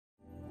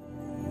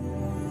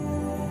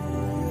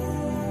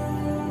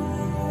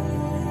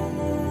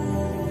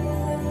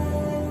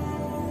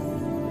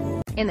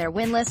In their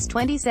winless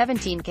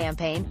 2017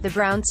 campaign, the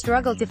Browns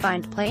struggled to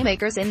find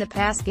playmakers in the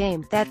pass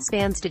game. That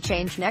stands to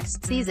change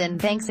next season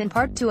thanks in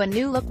part to a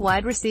new-look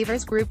wide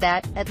receivers group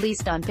that, at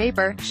least on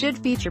paper, should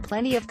feature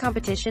plenty of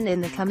competition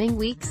in the coming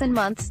weeks and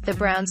months. The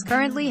Browns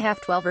currently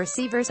have 12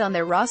 receivers on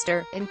their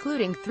roster,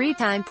 including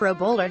three-time Pro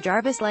Bowler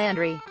Jarvis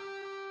Landry.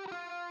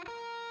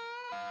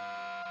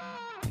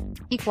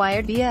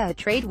 Acquired via a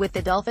trade with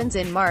the Dolphins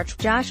in March,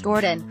 Josh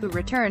Gordon, who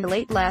returned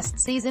late last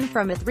season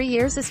from a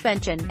 3-year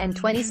suspension, and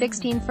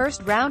 2016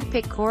 first-round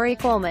pick Corey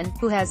Coleman,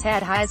 who has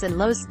had highs and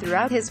lows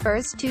throughout his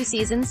first 2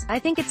 seasons. "I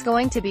think it's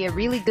going to be a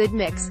really good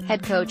mix,"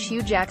 head coach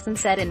Hugh Jackson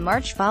said in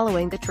March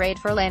following the trade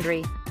for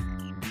Landry.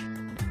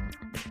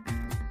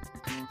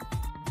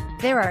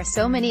 "There are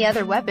so many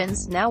other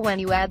weapons now when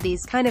you add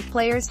these kind of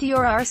players to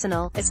your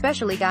arsenal,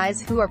 especially guys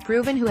who are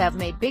proven who have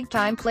made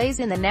big-time plays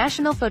in the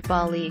National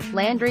Football League."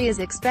 Landry is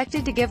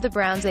expected to give the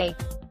Browns a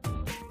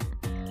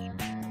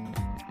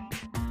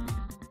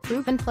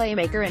proven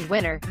playmaker and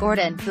winner.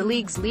 Gordon, the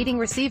league's leading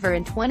receiver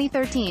in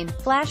 2013,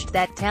 flashed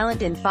that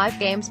talent in 5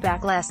 games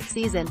back last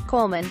season.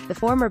 Coleman, the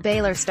former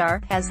Baylor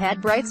star, has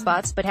had bright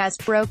spots but has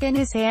broken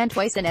his hand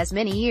twice in as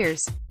many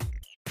years.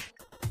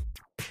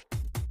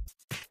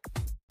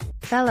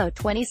 Fellow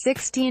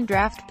 2016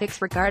 draft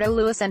picks Ricardo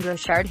Louis and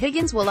Rashard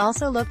Higgins will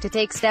also look to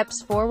take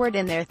steps forward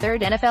in their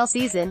 3rd NFL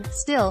season.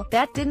 Still,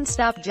 that didn't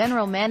stop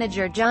general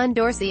manager John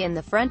Dorsey in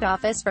the front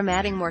office from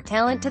adding more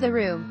talent to the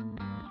room.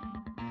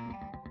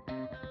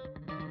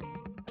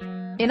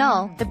 In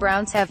all, the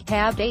Browns have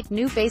tabbed 8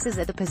 new faces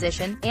at the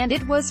position, and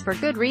it was for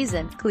good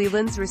reason.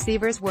 Cleveland's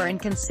receivers were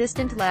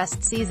inconsistent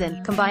last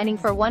season, combining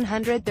for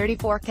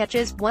 134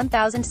 catches,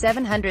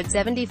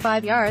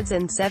 1,775 yards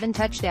and 7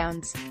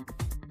 touchdowns.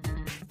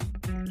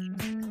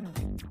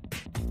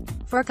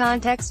 For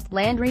context,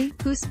 Landry,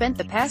 who spent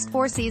the past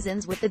 4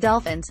 seasons with the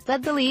Dolphins,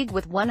 led the league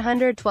with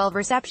 112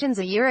 receptions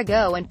a year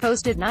ago and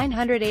posted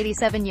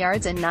 987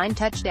 yards and 9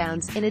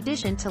 touchdowns, in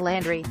addition to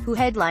Landry, who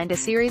headlined a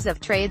series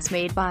of trades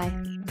made by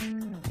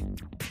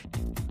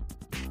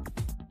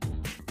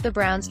the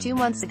Browns 2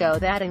 months ago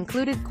that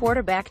included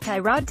quarterback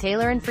Tyrod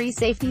Taylor and free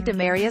safety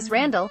Demarius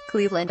Randall.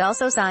 Cleveland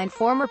also signed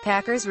former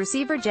Packers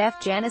receiver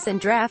Jeff Janis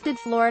and drafted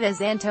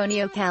Florida's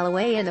Antonio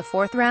Callaway in the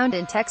 4th round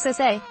in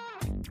Texas A.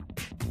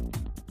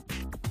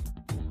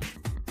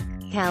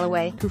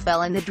 Callaway, who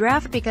fell in the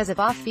draft because of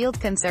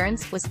off-field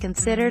concerns, was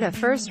considered a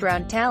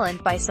first-round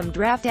talent by some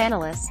draft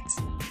analysts.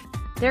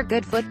 They're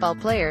good football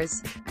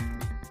players.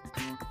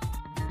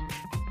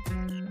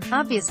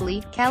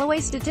 Obviously,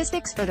 Callaway's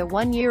statistics for the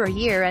 1 year, a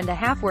year and a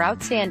half were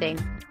outstanding,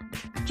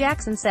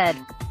 Jackson said.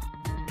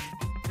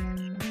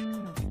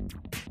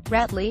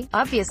 Ratley,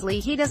 obviously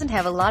he doesn't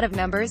have a lot of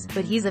numbers,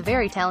 but he's a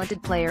very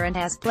talented player and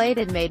has played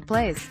and made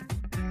plays.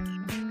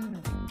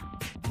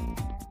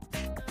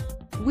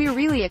 We're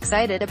really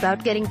excited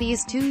about getting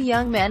these 2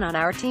 young men on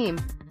our team.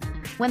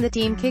 When the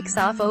team kicks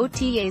off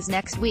OTAs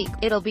next week,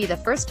 it'll be the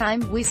first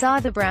time we saw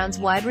the Browns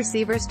wide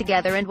receivers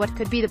together and what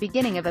could be the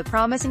beginning of a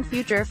promising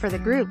future for the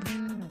group.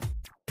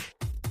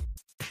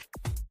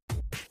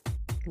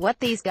 What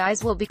these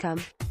guys will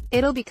become.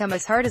 It'll become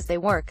as hard as they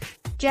work,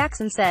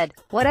 Jackson said.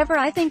 "Whatever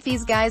I think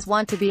these guys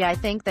want to be, I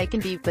think they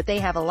can be, but they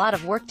have a lot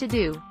of work to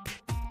do."